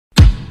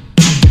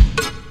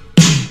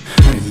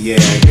Yeah,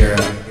 girl,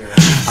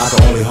 I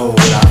can only hold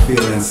what I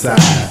feel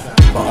inside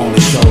for only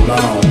so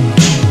long.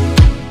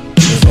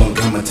 There's gonna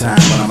come a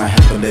time when I'ma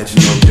have to let you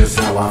know just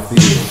how I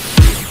feel.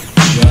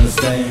 You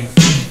understand?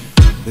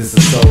 This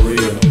is so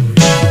real.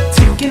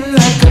 Ticking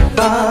like a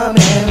bomb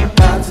and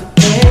about to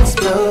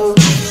explode.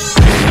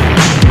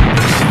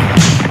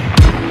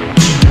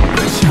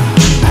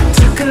 I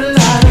took a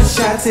lot of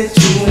shots at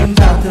you and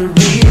about to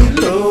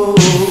reload.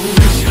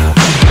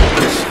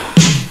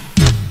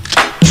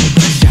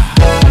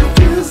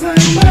 Feels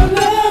like my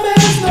love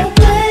has no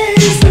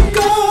place to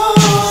go.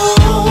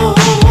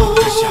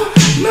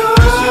 No,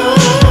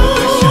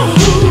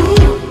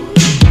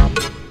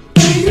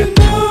 and you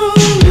know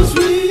it's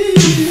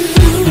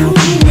real.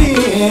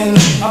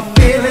 I'm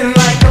feeling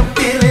like I'm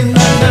feeling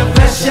under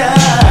pressure.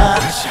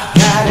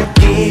 Gotta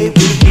get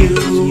with you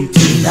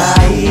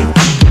tonight.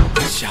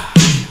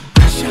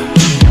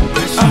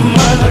 I'm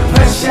under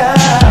pressure.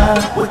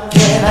 What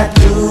can I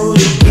do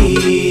to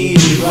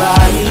get it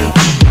right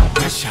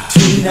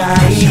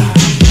tonight?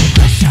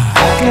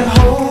 I can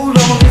hold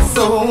on to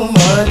so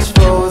much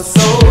for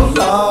so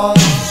long.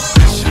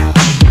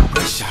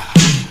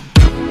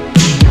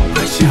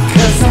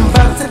 Cause I'm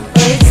about to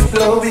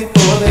explode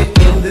before the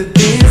end of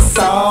this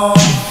song.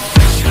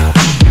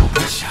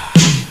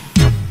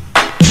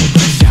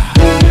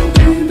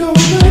 And all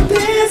the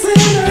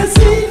dancing I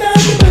see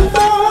nothing but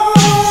fall.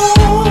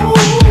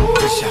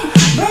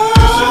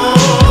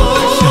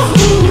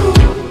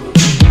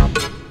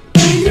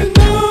 And you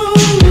know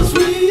it's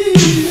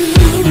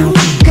real.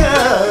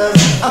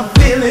 Cause I'm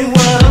feeling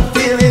what I'm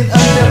feeling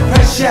under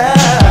pressure.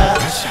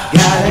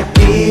 Gotta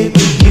get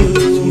with you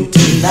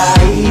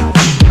tonight.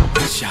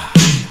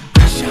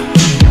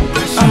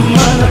 I'm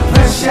under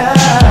pressure.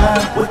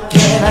 What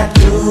can I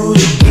do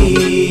to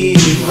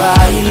get it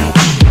right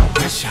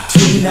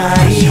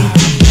tonight?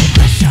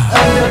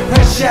 Under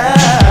pressure.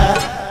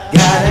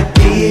 Gotta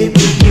get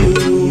with you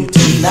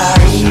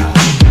tonight.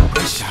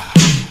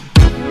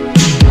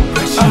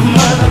 I'm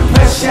under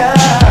pressure.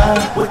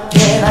 What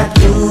can I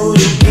do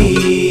to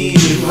get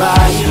it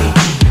right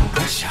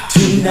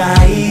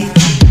tonight?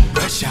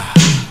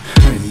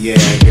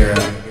 Yeah,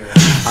 girl,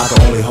 I can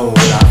only hold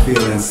what I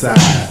feel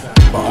inside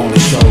for only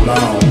so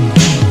long.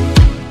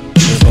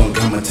 There's gonna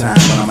come a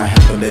time when I'ma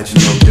have to let you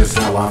know just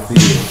how I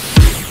feel.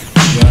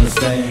 You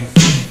understand?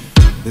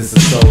 This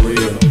is so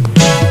real.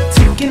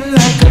 Ticking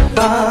like a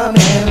bomb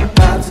and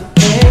about to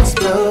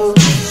explode.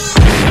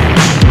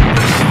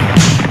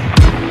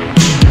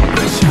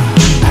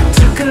 I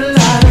took a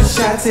lot of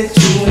shots at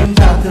you and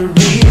about to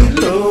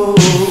reload.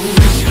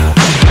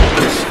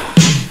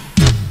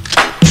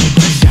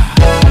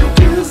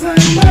 Feels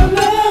like my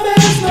love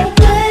has no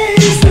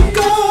place to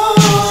go.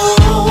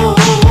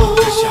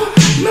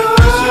 No,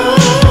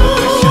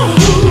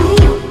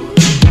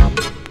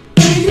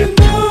 and you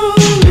know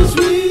it's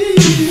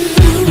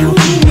real.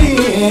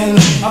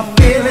 I'm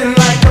feeling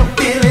like I'm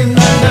feeling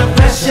under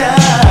pressure.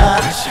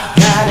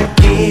 Gotta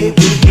get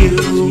with you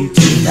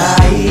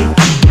tonight.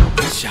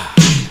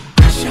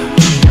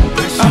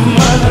 I'm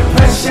under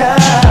pressure.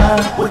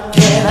 What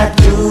can I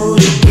do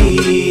to get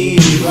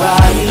it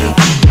right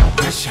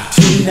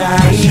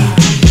tonight?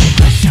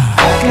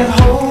 I can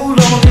hold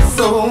on to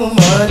so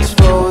much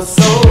for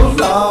so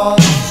long.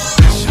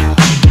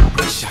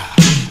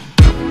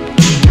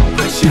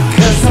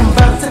 Cause I'm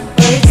about to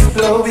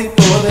explode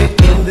before the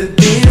end of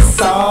this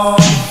song.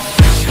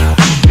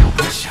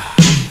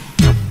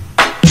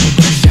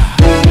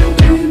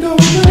 And all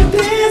the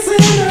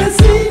dancing I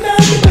see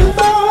nothing but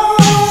fall.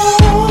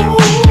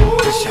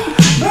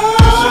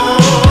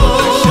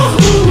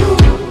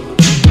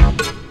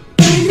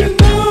 And you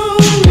know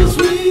it's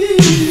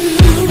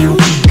real.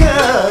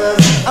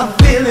 Cause I'm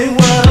feeling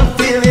what I'm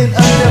feeling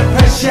under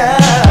pressure.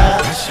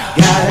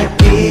 Gotta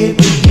get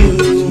with you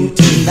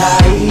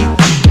tonight.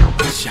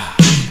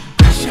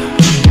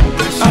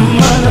 I'm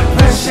under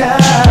pressure.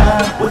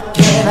 What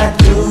can I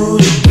do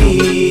to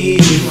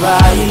get it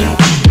right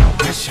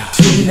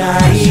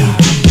tonight?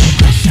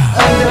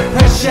 Under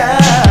pressure.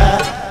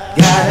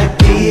 Gotta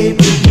get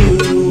with you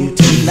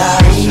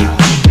tonight.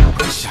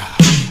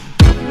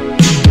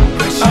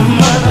 I'm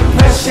under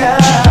pressure.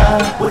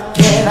 What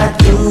can I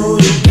do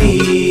to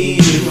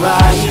get it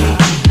right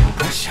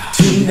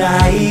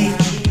tonight?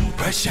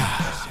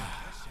 Pressure.